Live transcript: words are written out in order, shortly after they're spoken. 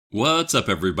What's up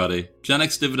everybody, Gen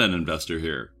X Dividend Investor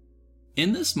here.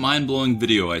 In this mind-blowing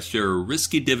video I share a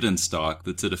risky dividend stock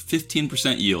that's at a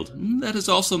 15% yield that has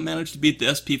also managed to beat the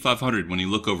SP500 when you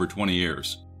look over 20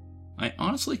 years. I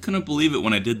honestly couldn't believe it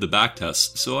when I did the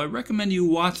backtest, so I recommend you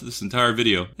watch this entire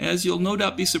video as you'll no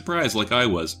doubt be surprised like I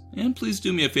was. And please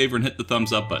do me a favor and hit the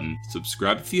thumbs up button,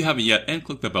 subscribe if you haven't yet, and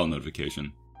click the bell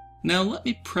notification. Now let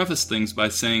me preface things by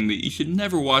saying that you should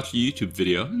never watch a YouTube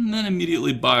video and then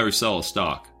immediately buy or sell a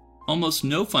stock. Almost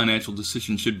no financial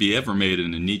decision should be ever made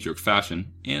in a knee-jerk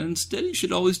fashion, and instead you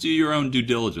should always do your own due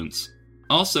diligence.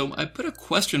 Also, I put a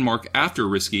question mark after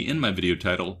risky in my video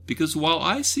title because while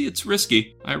I see it's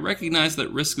risky, I recognize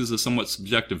that risk is a somewhat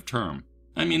subjective term.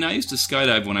 I mean, I used to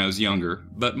skydive when I was younger,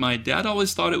 but my dad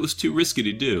always thought it was too risky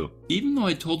to do, even though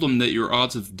I told him that your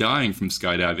odds of dying from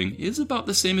skydiving is about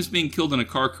the same as being killed in a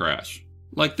car crash.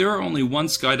 Like, there are only 1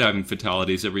 skydiving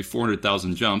fatalities every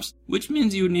 400,000 jumps, which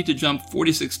means you would need to jump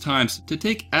 46 times to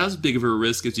take as big of a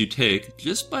risk as you take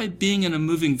just by being in a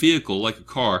moving vehicle like a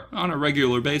car on a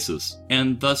regular basis.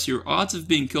 And thus your odds of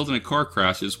being killed in a car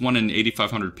crash is 1 in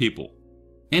 8,500 people.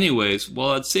 Anyways,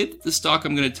 while I'd say that the stock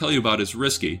I'm going to tell you about is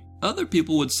risky, other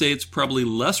people would say it's probably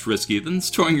less risky than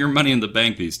storing your money in the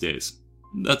bank these days.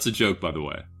 That's a joke, by the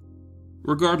way.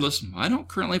 Regardless, I don't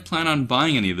currently plan on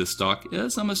buying any of this stock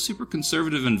as I'm a super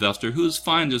conservative investor who is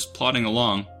fine just plodding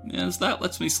along, as that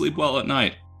lets me sleep well at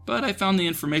night, but I found the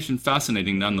information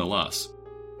fascinating nonetheless.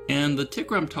 And the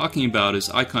ticker I'm talking about is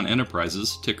Icahn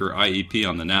Enterprises, ticker IEP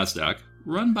on the Nasdaq,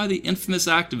 run by the infamous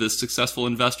activist successful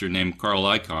investor named Carl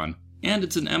Icahn, and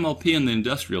it's an MLP in the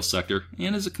industrial sector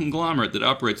and is a conglomerate that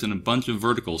operates in a bunch of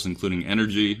verticals including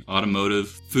energy, automotive,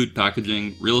 food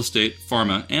packaging, real estate,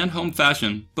 pharma, and home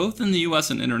fashion, both in the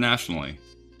US and internationally.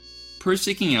 Per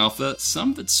Seeking Alpha,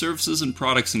 some of its services and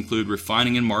products include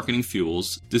refining and marketing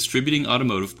fuels, distributing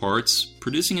automotive parts,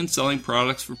 producing and selling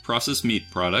products for processed meat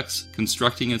products,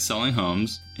 constructing and selling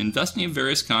homes, investing of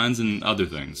various kinds, and other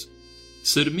things.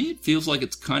 So to me it feels like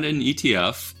it's kinda an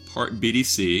ETF, part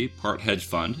BDC, part hedge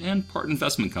fund, and part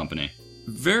investment company.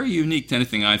 Very unique to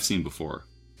anything I've seen before.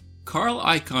 Carl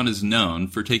Icahn is known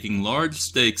for taking large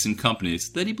stakes in companies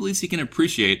that he believes he can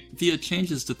appreciate via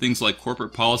changes to things like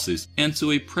corporate policies, and so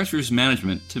he pressures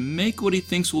management to make what he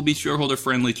thinks will be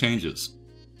shareholder-friendly changes.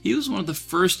 He was one of the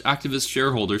first activist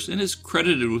shareholders and is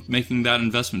credited with making that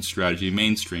investment strategy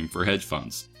mainstream for hedge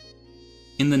funds.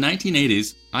 In the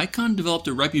 1980s, Icahn developed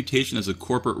a reputation as a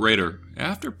corporate raider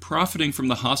after profiting from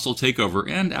the hostile takeover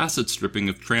and asset stripping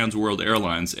of Trans World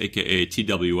Airlines, aka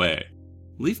TWA.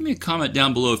 Leave me a comment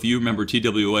down below if you remember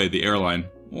TWA, the airline,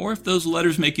 or if those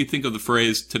letters make you think of the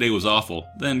phrase, "today was awful,"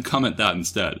 then comment that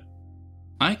instead.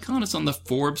 Icahn is on the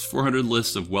Forbes 400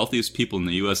 list of wealthiest people in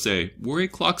the USA, where he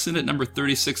clocks in at number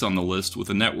 36 on the list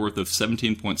with a net worth of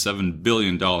 $17.7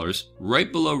 billion,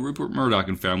 right below Rupert Murdoch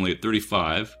and family at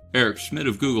 35, Eric Schmidt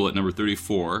of Google at number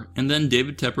 34, and then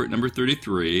David Tepper at number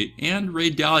 33, and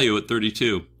Ray Dalio at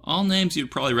 32, all names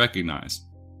you'd probably recognize.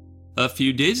 A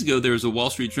few days ago there was a Wall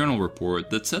Street Journal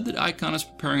report that said that Icahn is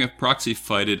preparing a proxy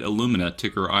fight at Illumina,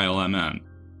 ticker ILMN.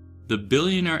 The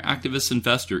billionaire activist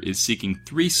investor is seeking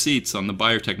 3 seats on the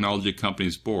biotechnology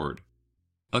company's board.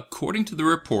 According to the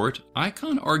report,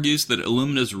 Icahn argues that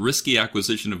Illumina's risky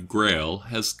acquisition of Grail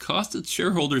has cost its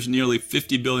shareholders nearly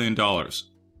 $50 billion.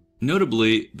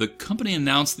 Notably, the company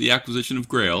announced the acquisition of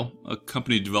Grail, a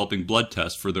company developing blood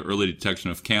tests for the early detection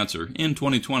of cancer, in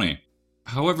 2020.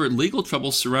 However, legal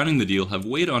troubles surrounding the deal have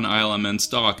weighed on ILMN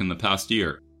stock in the past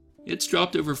year. It's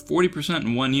dropped over 40%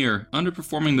 in 1 year,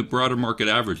 underperforming the broader market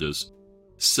averages.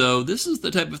 So this is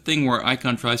the type of thing where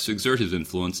Icahn tries to exert his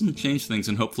influence and change things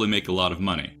and hopefully make a lot of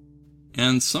money.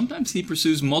 And sometimes he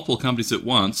pursues multiple companies at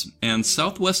once, and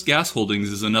Southwest Gas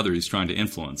Holdings is another he's trying to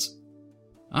influence.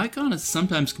 Icahn is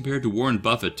sometimes compared to Warren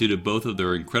Buffett due to both of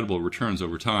their incredible returns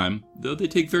over time, though they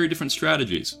take very different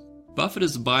strategies. Buffett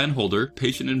is a buy and holder,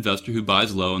 patient investor who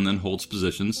buys low and then holds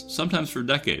positions, sometimes for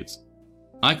decades.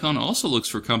 Icahn also looks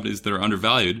for companies that are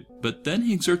undervalued, but then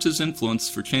he exerts his influence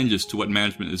for changes to what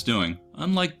management is doing,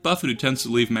 unlike Buffett who tends to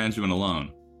leave management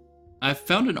alone. I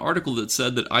found an article that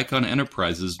said that Icahn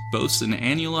Enterprises boasts an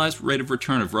annualized rate of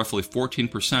return of roughly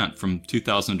 14% from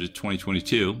 2000 to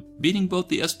 2022, beating both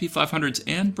the SP500's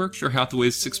and Berkshire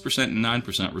Hathaway's 6% and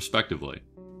 9% respectively.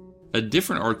 A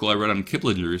different article I read on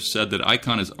Kiplinger said that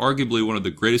Icahn is arguably one of the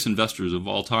greatest investors of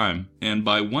all time, and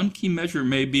by one key measure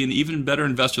may be an even better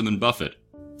investor than Buffett.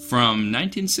 From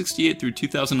 1968 through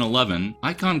 2011,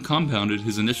 Icahn compounded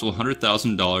his initial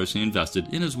 $100,000 he invested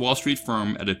in his Wall Street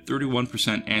firm at a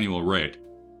 31% annual rate.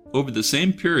 Over the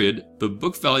same period, the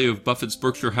book value of Buffett's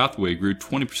Berkshire Hathaway grew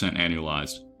 20%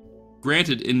 annualized.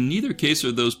 Granted, in neither case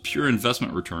are those pure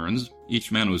investment returns.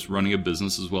 Each man was running a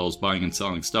business as well as buying and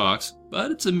selling stocks,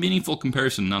 but it's a meaningful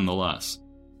comparison nonetheless.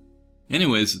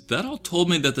 Anyways, that all told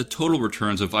me that the total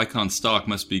returns of Icon stock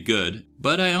must be good,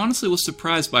 but I honestly was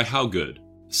surprised by how good.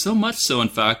 So much so, in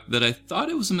fact, that I thought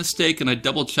it was a mistake and I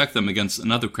double-checked them against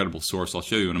another credible source I'll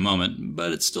show you in a moment,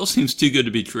 but it still seems too good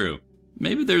to be true.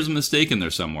 Maybe there's a mistake in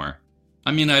there somewhere.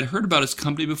 I mean, I'd heard about his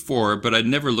company before, but I'd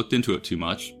never looked into it too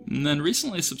much, and then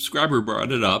recently a subscriber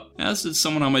brought it up, as did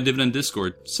someone on my Dividend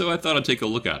Discord, so I thought I'd take a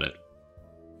look at it.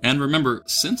 And remember,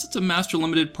 since it's a master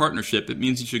limited partnership, it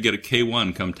means you should get a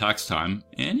K1 come tax time,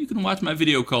 and you can watch my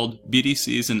video called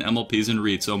BDCs and MLPs and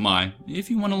REITs, oh my, if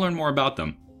you want to learn more about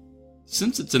them.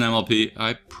 Since it's an MLP,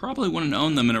 I probably wouldn't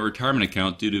own them in a retirement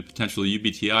account due to potential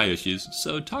UBTI issues,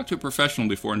 so talk to a professional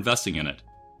before investing in it.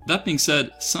 That being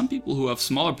said, some people who have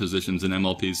smaller positions in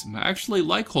MLPs actually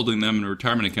like holding them in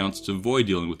retirement accounts to avoid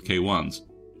dealing with K1s.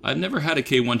 I've never had a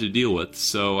K1 to deal with,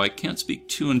 so I can't speak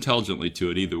too intelligently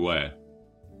to it either way.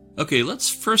 Okay, let's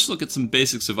first look at some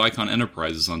basics of Icon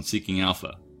Enterprises on Seeking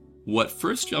Alpha. What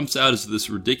first jumps out is this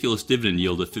ridiculous dividend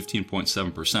yield of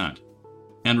 15.7%.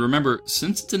 And remember,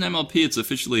 since it's an MLP, it's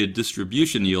officially a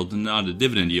distribution yield and not a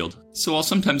dividend yield, so I'll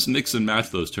sometimes mix and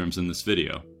match those terms in this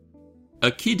video. A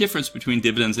key difference between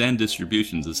dividends and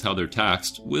distributions is how they're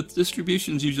taxed, with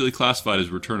distributions usually classified as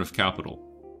return of capital.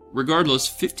 Regardless,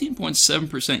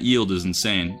 15.7% yield is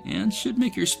insane, and should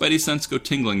make your spidey sense go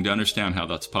tingling to understand how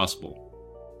that's possible.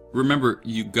 Remember,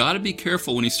 you gotta be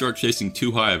careful when you start chasing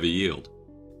too high of a yield.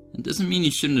 It doesn't mean you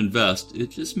shouldn't invest,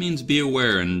 it just means be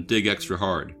aware and dig extra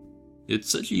hard. It's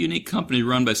such a unique company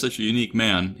run by such a unique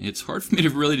man, it's hard for me to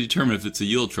really determine if it's a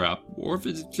yield trap, or if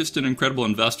it's just an incredible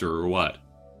investor or what.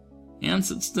 And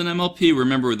since it's an MLP,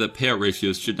 remember that payout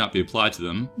ratios should not be applied to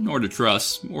them, nor to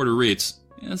trusts, or to REITs,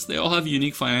 as they all have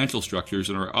unique financial structures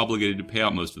and are obligated to pay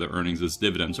out most of their earnings as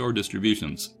dividends or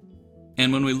distributions.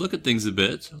 And when we look at things a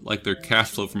bit, like their cash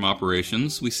flow from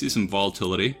operations, we see some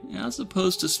volatility, as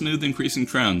opposed to smooth increasing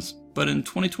trends, but in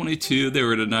 2022 they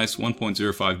were at a nice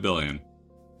 $1.05 billion.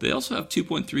 They also have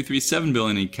 $2.337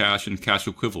 billion in cash and cash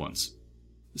equivalents.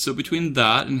 So between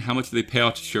that and how much they pay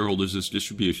out to shareholders as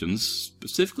distributions,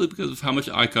 specifically because of how much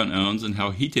Icon owns and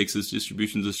how he takes his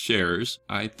distributions as shares,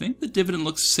 I think the dividend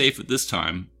looks safe at this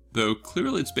time, though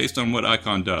clearly it's based on what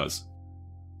Icon does.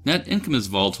 Net income is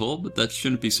volatile, but that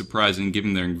shouldn't be surprising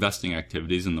given their investing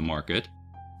activities in the market.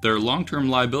 Their long-term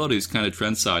liabilities kind of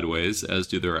trend sideways, as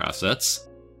do their assets.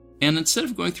 And instead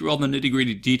of going through all the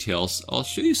nitty-gritty details, I'll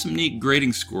show you some neat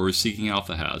grading scores Seeking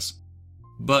Alpha has.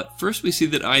 But first we see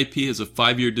that IEP has a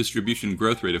 5-year distribution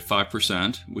growth rate of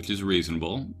 5%, which is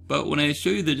reasonable, but when I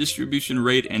show you the distribution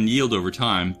rate and yield over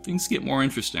time, things get more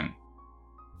interesting.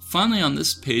 Finally, on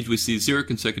this page we see 0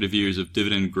 consecutive years of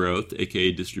dividend growth,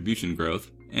 aka distribution growth,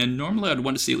 and normally I'd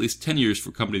want to see at least 10 years for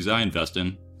companies I invest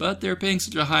in, but they're paying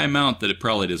such a high amount that it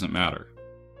probably doesn't matter.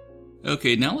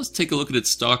 Okay, now let's take a look at its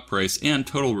stock price and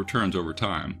total returns over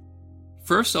time.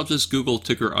 First, I'll just Google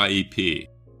ticker IEP.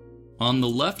 On the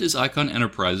left is Icon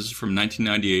Enterprises from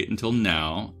 1998 until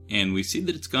now, and we see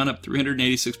that it's gone up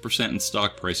 386% in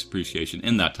stock price appreciation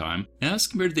in that time, as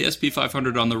compared to the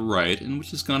SP500 on the right, and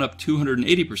which has gone up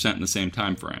 280% in the same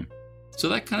time frame. So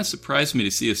that kind of surprised me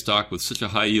to see a stock with such a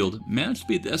high yield manage to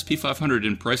beat the SP500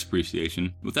 in price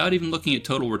appreciation without even looking at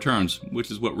total returns,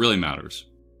 which is what really matters.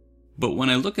 But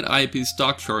when I look at IEP's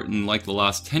stock chart in like the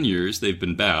last 10 years, they've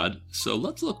been bad, so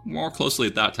let's look more closely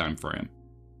at that time frame.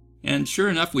 And sure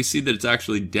enough, we see that it's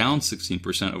actually down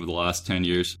 16% over the last 10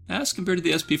 years, as compared to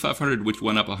the SP500, which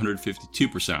went up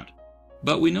 152%.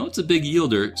 But we know it's a big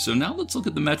yielder, so now let's look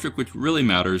at the metric which really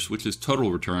matters, which is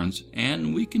total returns,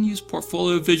 and we can use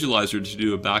Portfolio Visualizer to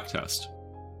do a backtest.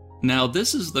 Now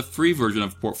this is the free version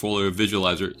of Portfolio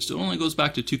Visualizer, so it only goes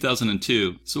back to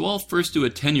 2002, so I'll first do a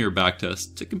 10-year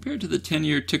backtest to compare to the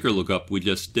 10-year ticker lookup we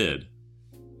just did.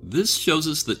 This shows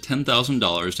us that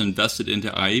 $10,000 invested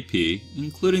into IEP,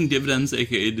 including dividends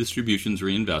aka distributions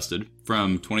reinvested,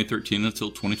 from 2013 until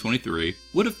 2023,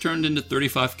 would have turned into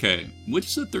 $35K, which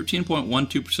is a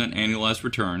 13.12% annualized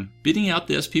return, beating out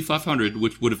the SP500,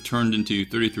 which would have turned into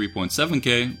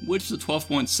 $33.7K, which is a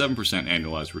 12.7%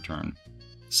 annualized return.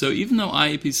 So even though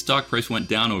IEP's stock price went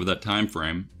down over that time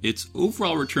frame, its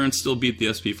overall return still beat the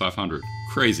SP500.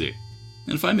 Crazy.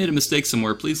 And if I made a mistake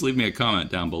somewhere, please leave me a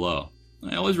comment down below.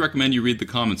 I always recommend you read the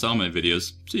comments on my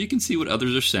videos so you can see what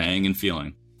others are saying and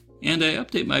feeling. And I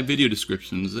update my video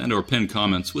descriptions and or pinned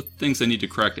comments with things I need to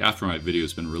correct after my video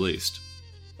has been released.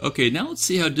 Okay, now let's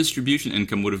see how distribution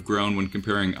income would have grown when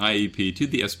comparing IEP to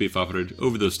the SP500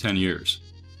 over those 10 years.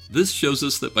 This shows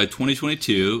us that by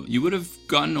 2022, you would have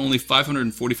gotten only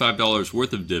 $545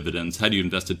 worth of dividends had you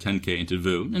invested $10K into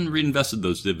VU and reinvested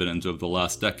those dividends over the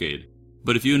last decade.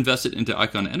 But if you invested into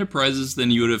Icon Enterprises,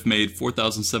 then you would have made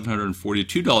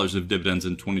 $4,742 of dividends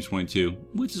in 2022,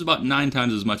 which is about 9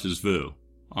 times as much as VU.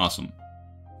 Awesome.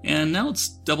 And now let's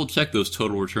double check those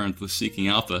total returns with Seeking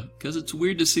Alpha, because it's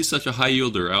weird to see such a high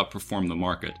yielder outperform the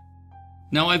market.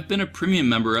 Now, I've been a premium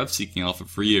member of Seeking Alpha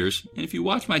for years, and if you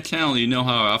watch my channel, you know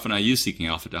how often I use Seeking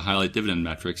Alpha to highlight dividend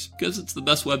metrics, because it's the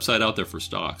best website out there for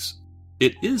stocks.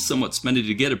 It is somewhat spendy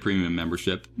to get a premium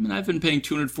membership, and I've been paying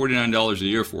 $249 a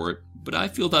year for it, but I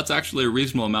feel that's actually a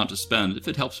reasonable amount to spend if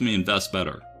it helps me invest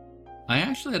better. I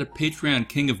actually had a Patreon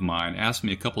king of mine ask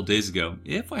me a couple days ago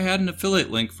if I had an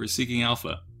affiliate link for Seeking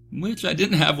Alpha, which I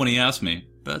didn't have when he asked me,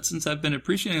 but since I've been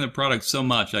appreciating the product so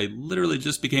much, I literally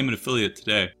just became an affiliate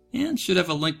today, and should have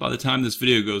a link by the time this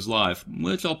video goes live,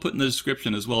 which I'll put in the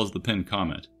description as well as the pinned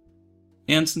comment.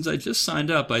 And since I just signed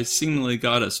up, I seemingly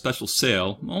got a special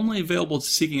sale, only available to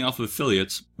Seeking Alpha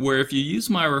affiliates, where if you use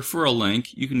my referral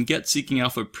link, you can get Seeking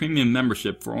Alpha premium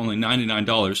membership for only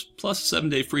 $99, plus a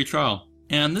 7-day free trial.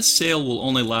 And this sale will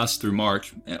only last through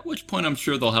March, at which point I'm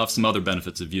sure they'll have some other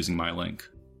benefits of using my link.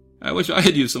 I wish I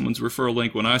had used someone's referral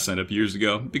link when I signed up years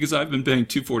ago, because I've been paying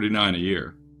 $249 a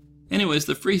year. Anyways,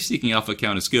 the free Seeking Alpha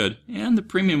account is good, and the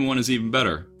premium one is even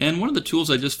better. And one of the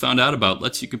tools I just found out about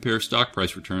lets you compare stock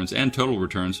price returns and total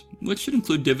returns, which should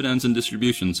include dividends and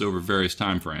distributions over various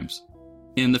time frames.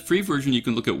 In the free version, you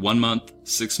can look at 1 month,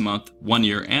 6 month, 1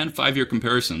 year, and 5 year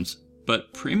comparisons.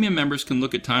 But premium members can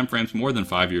look at time frames more than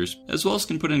 5 years, as well as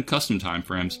can put in custom time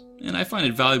frames, and I find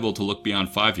it valuable to look beyond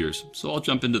 5 years, so I'll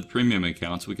jump into the premium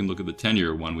account so we can look at the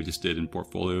 10-year one we just did in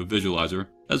Portfolio Visualizer,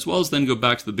 as well as then go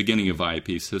back to the beginning of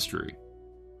IEP's history.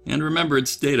 And remember,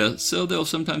 it's data, so there'll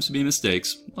sometimes be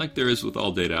mistakes, like there is with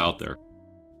all data out there.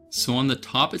 So on the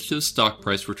top it shows stock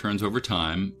price returns over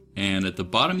time, and at the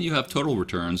bottom you have total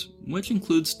returns, which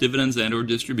includes dividends and or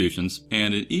distributions,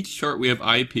 and in each chart we have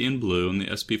IEP in blue and the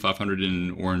SP500 in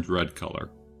an orange-red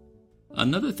color.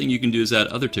 Another thing you can do is add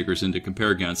other tickers in to compare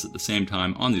against at the same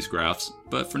time on these graphs,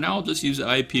 but for now I'll just use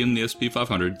IEP in the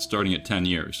SP500 starting at 10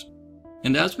 years.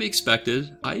 And as we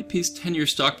expected, IEP's 10-year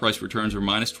stock price returns are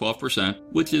minus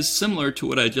 12%, which is similar to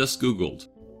what I just Googled.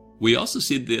 We also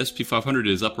see that the SP500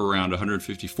 is up around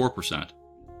 154%.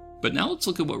 But now let's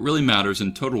look at what really matters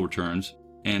in total returns,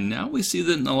 and now we see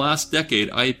that in the last decade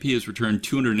IEP has returned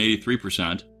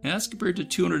 283%, as compared to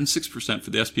 206% for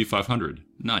the SP500.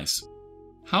 Nice.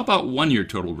 How about 1-year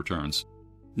total returns?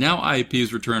 Now IEP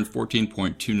has returned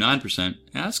 14.29%,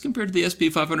 as compared to the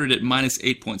SP500 at minus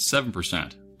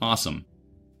 8.7%. Awesome.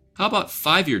 How about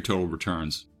 5-year total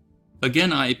returns? Again,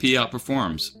 IEP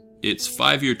outperforms. Its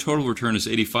 5-year total return is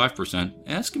 85%,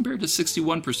 as compared to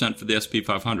 61% for the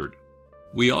SP500.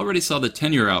 We already saw the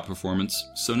 10-year outperformance,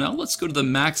 so now let's go to the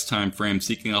max time frame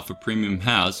Seeking Alpha Premium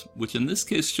has, which in this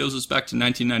case shows us back to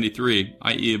 1993,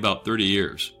 i.e. about 30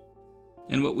 years.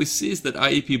 And what we see is that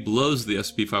IEP blows the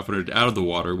SP500 out of the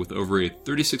water with over a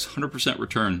 3,600%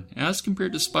 return, as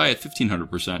compared to SPY at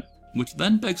 1,500%, which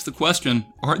then begs the question,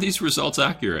 are these results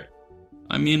accurate?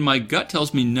 I mean, my gut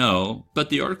tells me no, but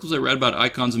the articles I read about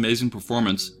Icon's amazing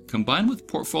performance, combined with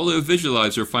Portfolio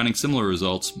Visualizer finding similar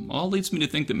results, all leads me to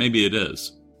think that maybe it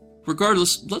is.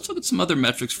 Regardless, let's look at some other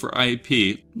metrics for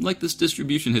IEP, like this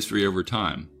distribution history over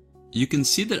time. You can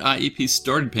see that IEP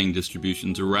started paying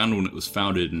distributions around when it was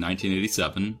founded in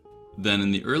 1987, then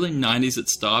in the early 90s it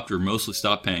stopped or mostly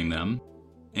stopped paying them,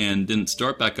 and didn't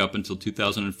start back up until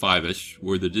 2005-ish,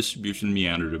 where the distribution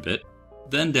meandered a bit,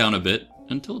 then down a bit,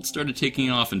 until it started taking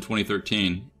off in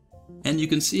 2013. And you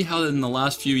can see how in the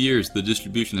last few years the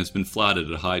distribution has been flat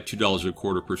at a high $2 a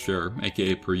quarter per share,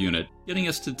 aka per unit, getting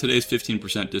us to today's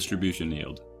 15% distribution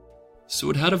yield. So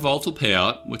it had a volatile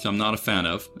payout, which I'm not a fan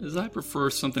of, as I prefer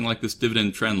something like this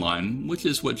dividend trend line, which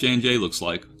is what J&J looks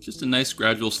like, just a nice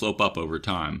gradual slope up over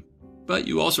time. But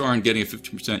you also aren't getting a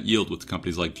 15% yield with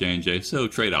companies like J&J, so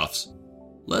trade-offs.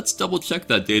 Let's double check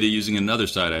that data using another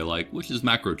site I like, which is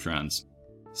macro trends.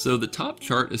 So the top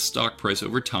chart is stock price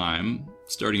over time,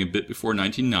 starting a bit before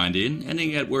 1990 and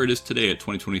ending at where it is today at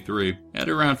 2023, at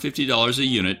around $50 a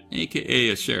unit, aka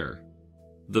a share.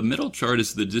 The middle chart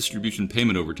is the distribution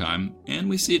payment over time, and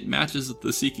we see it matches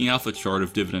the Seeking Alpha chart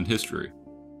of dividend history.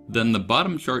 Then the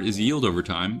bottom chart is yield over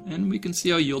time, and we can see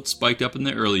how yield spiked up in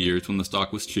the early years when the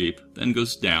stock was cheap, then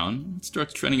goes down, and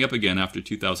starts trending up again after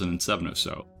 2007 or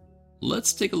so.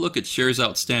 Let's take a look at shares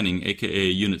outstanding, aka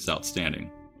units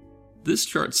outstanding. This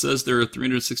chart says there are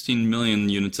 316 million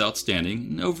units outstanding,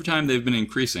 and over time they've been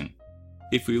increasing.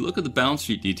 If we look at the balance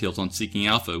sheet details on Seeking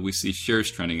Alpha, we see shares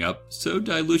trending up, so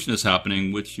dilution is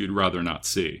happening, which you'd rather not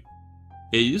see.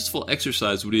 A useful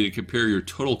exercise would be to compare your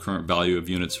total current value of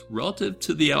units relative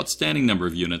to the outstanding number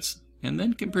of units, and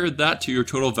then compare that to your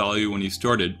total value when you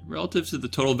started relative to the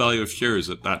total value of shares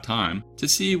at that time to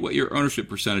see what your ownership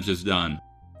percentage has done.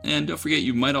 And don't forget,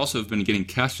 you might also have been getting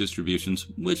cash distributions,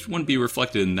 which wouldn't be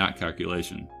reflected in that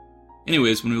calculation.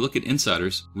 Anyways, when we look at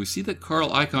insiders, we see that Carl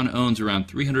Icahn owns around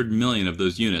 300 million of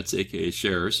those units, aka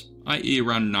shares, i.e.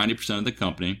 around 90% of the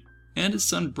company, and his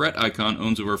son Brett Icahn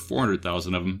owns over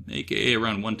 400,000 of them, aka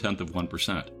around 1/10 of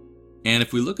 1%. And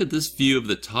if we look at this view of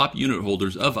the top unit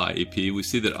holders of IAP, we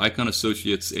see that Icahn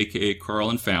Associates, aka Carl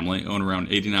and family, own around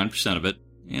 89% of it,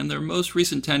 and their most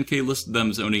recent 10K listed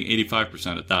them as owning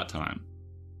 85% at that time.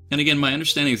 And again, my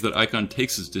understanding is that Icahn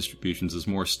takes his distributions as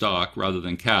more stock rather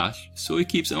than cash, so he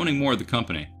keeps owning more of the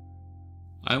company.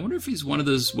 I wonder if he's one of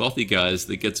those wealthy guys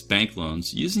that gets bank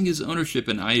loans using his ownership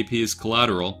in IAP as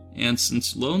collateral, and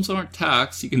since loans aren't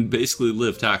taxed, he can basically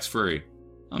live tax-free.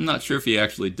 I'm not sure if he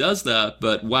actually does that,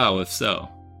 but wow if so.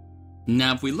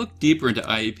 Now, if we look deeper into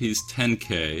IAP's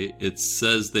 10K, it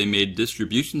says they made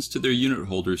distributions to their unit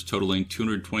holders totaling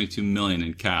 $222 million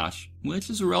in cash, which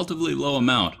is a relatively low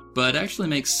amount, but actually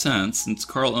makes sense since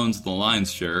Carl owns the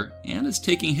lion's share and is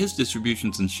taking his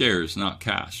distributions in shares, not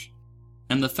cash.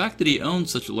 And the fact that he owns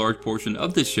such a large portion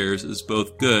of the shares is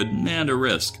both good and a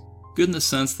risk. Good in the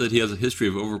sense that he has a history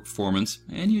of overperformance,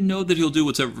 and you know that he'll do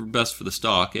whatever best for the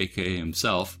stock, aka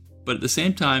himself. But at the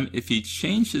same time, if he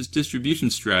changed his distribution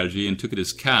strategy and took it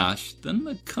as cash, then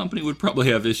the company would probably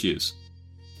have issues.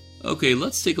 Okay,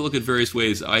 let's take a look at various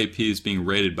ways IAP is being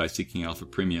rated by Seeking Alpha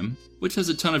Premium, which has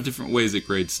a ton of different ways it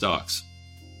grades stocks.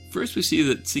 First, we see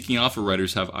that Seeking Alpha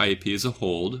writers have IAP as a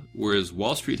hold, whereas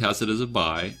Wall Street has it as a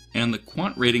buy, and the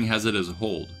quant rating has it as a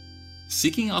hold.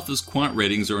 Seeking Alpha's quant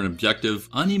ratings are an objective,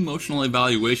 unemotional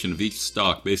evaluation of each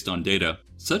stock based on data,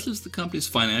 such as the company's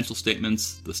financial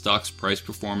statements, the stock's price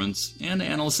performance, and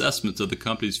analyst estimates of the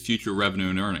company's future revenue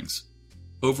and earnings.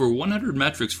 Over 100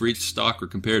 metrics for each stock are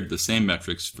compared to the same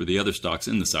metrics for the other stocks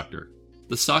in the sector.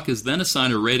 The stock is then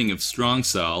assigned a rating of strong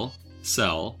sell,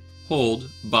 hold,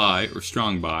 buy or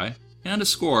strong buy, and a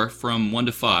score from 1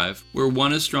 to 5, where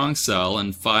 1 is strong sell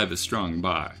and 5 is strong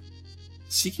buy.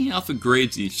 Seeking Alpha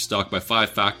grades each stock by 5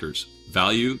 factors: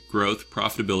 value, growth,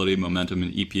 profitability, momentum,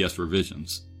 and EPS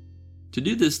revisions. To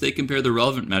do this, they compare the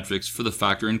relevant metrics for the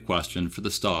factor in question for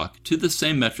the stock to the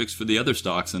same metrics for the other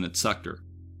stocks in its sector.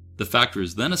 The factor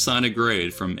is then assigned a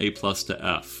grade from A+ to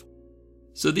F.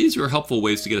 So these are helpful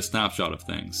ways to get a snapshot of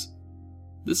things.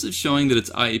 This is showing that its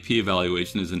IAP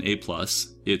evaluation is an A+,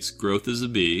 its growth is a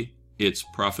B, its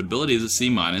profitability is a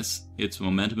C-, its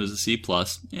momentum is a C+,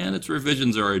 and its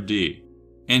revisions are a D.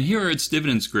 And here are its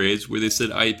dividends grades, where they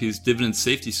said IAP's dividend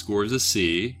safety score is a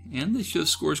C, and they show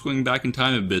scores going back in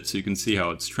time a bit so you can see how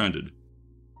it's trended.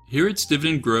 Here its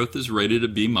dividend growth is rated a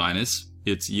B-,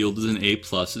 its yield is an A+,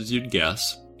 as you'd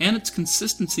guess, and its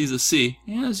consistency is a C,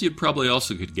 as you probably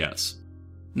also could guess.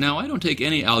 Now, I don't take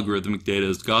any algorithmic data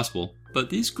as gospel, but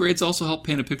these grades also help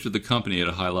paint a picture of the company at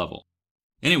a high level.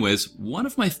 Anyways, one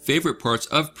of my favorite parts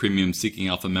of Premium Seeking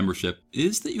Alpha membership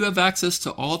is that you have access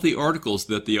to all the articles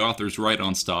that the authors write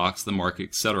on stocks, the market,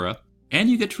 etc., and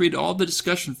you get to read all the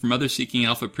discussion from other Seeking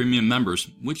Alpha Premium members,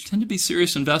 which tend to be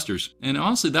serious investors, and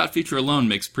honestly that feature alone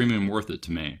makes Premium worth it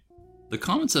to me. The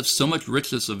comments have so much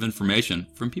richness of information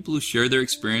from people who share their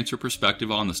experience or perspective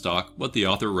on the stock, what the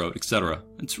author wrote, etc.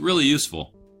 It's really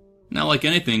useful. Now, like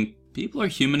anything, people are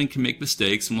human and can make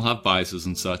mistakes and will have biases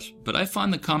and such, but I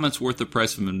find the comments worth the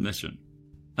price of admission.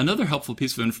 Another helpful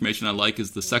piece of information I like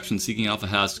is the section Seeking Alpha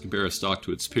has to compare a stock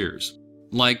to its peers.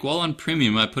 Like, while on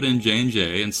Premium I put in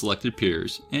J&J and selected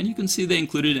peers, and you can see they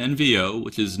included NVO,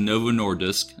 which is Novo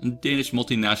Nordisk, a Danish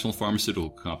multinational pharmaceutical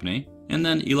company, and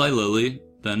then Eli Lilly,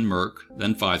 then Merck,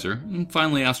 then Pfizer, and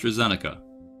finally AstraZeneca.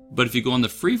 But if you go on the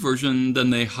free version, then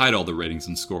they hide all the ratings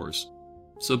and scores.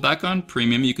 So back on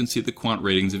Premium, you can see the quant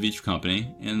ratings of each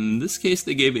company. In this case,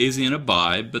 they gave AZN a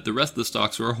buy, but the rest of the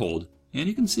stocks are a hold. And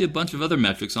you can see a bunch of other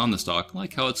metrics on the stock,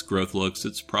 like how its growth looks,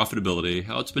 its profitability,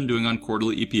 how it's been doing on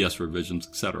quarterly EPS revisions,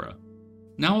 etc.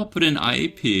 Now I'll put in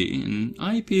IAP, and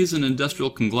IAP is an industrial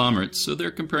conglomerate, so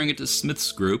they're comparing it to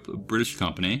Smiths Group, a British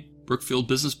company, Brookfield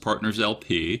Business Partners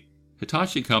LP,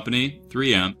 Hitachi Company,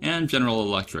 3M, and General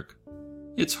Electric.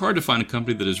 It's hard to find a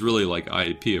company that is really like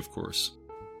IAP, of course.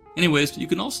 Anyways, you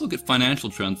can also look at financial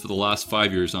trends for the last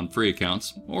 5 years on free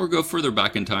accounts, or go further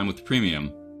back in time with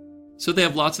Premium. So they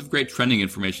have lots of great trending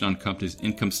information on companies'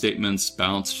 income statements,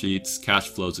 balance sheets, cash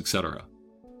flows, etc.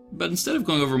 But instead of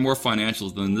going over more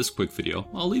financials than this quick video,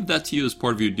 I'll leave that to you as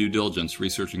part of your due diligence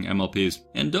researching MLPs.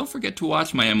 And don't forget to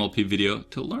watch my MLP video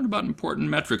to learn about important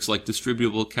metrics like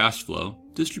distributable cash flow,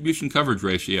 distribution coverage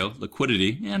ratio,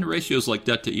 liquidity, and ratios like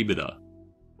debt to EBITDA.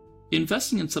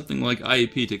 Investing in something like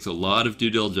IEP takes a lot of due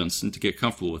diligence and to get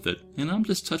comfortable with it, and I'm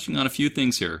just touching on a few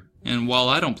things here. And while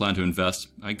I don't plan to invest,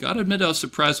 I gotta admit I was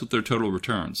surprised with their total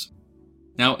returns.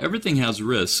 Now, everything has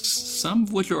risks, some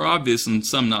of which are obvious and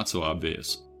some not so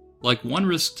obvious. Like, one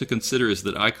risk to consider is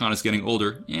that Icon is getting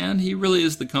older, and he really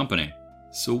is the company.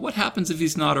 So what happens if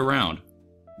he's not around?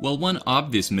 Well, one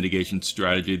obvious mitigation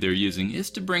strategy they're using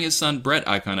is to bring his son Brett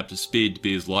Icon up to speed to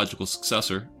be his logical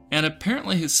successor, and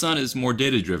apparently his son is more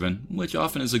data-driven, which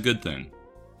often is a good thing.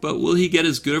 But will he get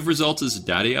as good of results as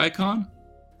Daddy Icon?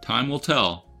 Time will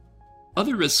tell.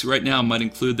 Other risks right now might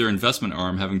include their investment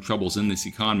arm having troubles in this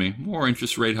economy, or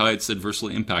interest rate hikes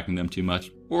adversely impacting them too much,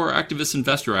 or activist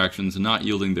investor actions not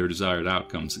yielding their desired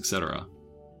outcomes, etc.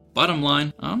 Bottom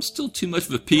line, I'm still too much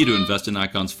of a P to invest in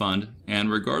Icon's fund, and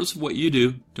regardless of what you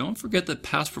do, don't forget that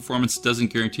past performance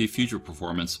doesn't guarantee future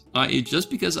performance, i.e. just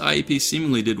because IEP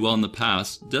seemingly did well in the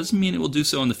past doesn't mean it will do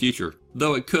so in the future,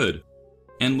 though it could.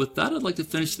 And with that, I'd like to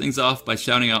finish things off by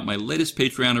shouting out my latest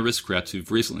Patreon aristocrats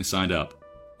who've recently signed up.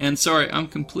 And sorry, I'm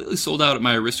completely sold out at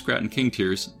my aristocrat and king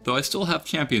tiers, though I still have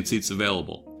champion seats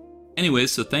available.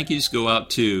 Anyways, so thank yous go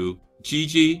out to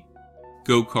Gigi,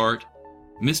 Go-Kart,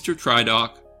 Mr.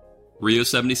 Tridoc,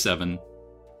 Rio77,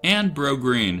 and Bro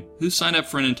Green, who signed up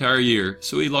for an entire year,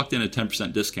 so he locked in a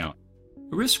 10% discount.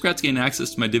 Aristocrats gain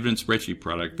access to my Dividend spreadsheet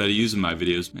product that I use in my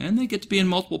videos, and they get to be in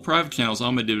multiple private channels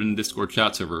on my Dividend Discord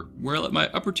chat server, where I let my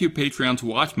upper tier Patreons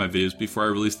watch my videos before I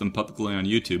release them publicly on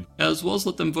YouTube, as well as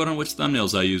let them vote on which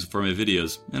thumbnails I use for my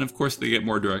videos, and of course they get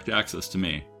more direct access to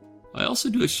me. I also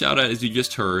do a shout out as you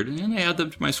just heard, and I add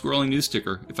them to my scrolling news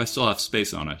sticker if I still have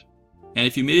space on it. And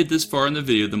if you made it this far in the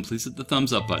video, then please hit the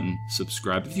thumbs up button,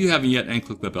 subscribe if you haven't yet, and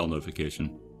click the bell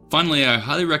notification. Finally, I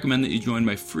highly recommend that you join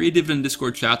my free Dividend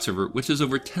Discord chat server, which has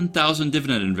over 10,000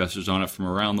 Dividend investors on it from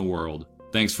around the world.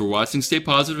 Thanks for watching, stay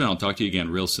positive, and I'll talk to you again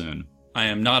real soon. I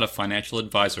am not a financial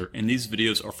advisor, and these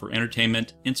videos are for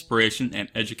entertainment, inspiration,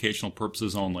 and educational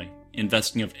purposes only.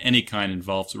 Investing of any kind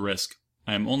involves risk.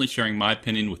 I am only sharing my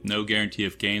opinion with no guarantee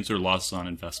of gains or losses on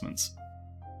investments.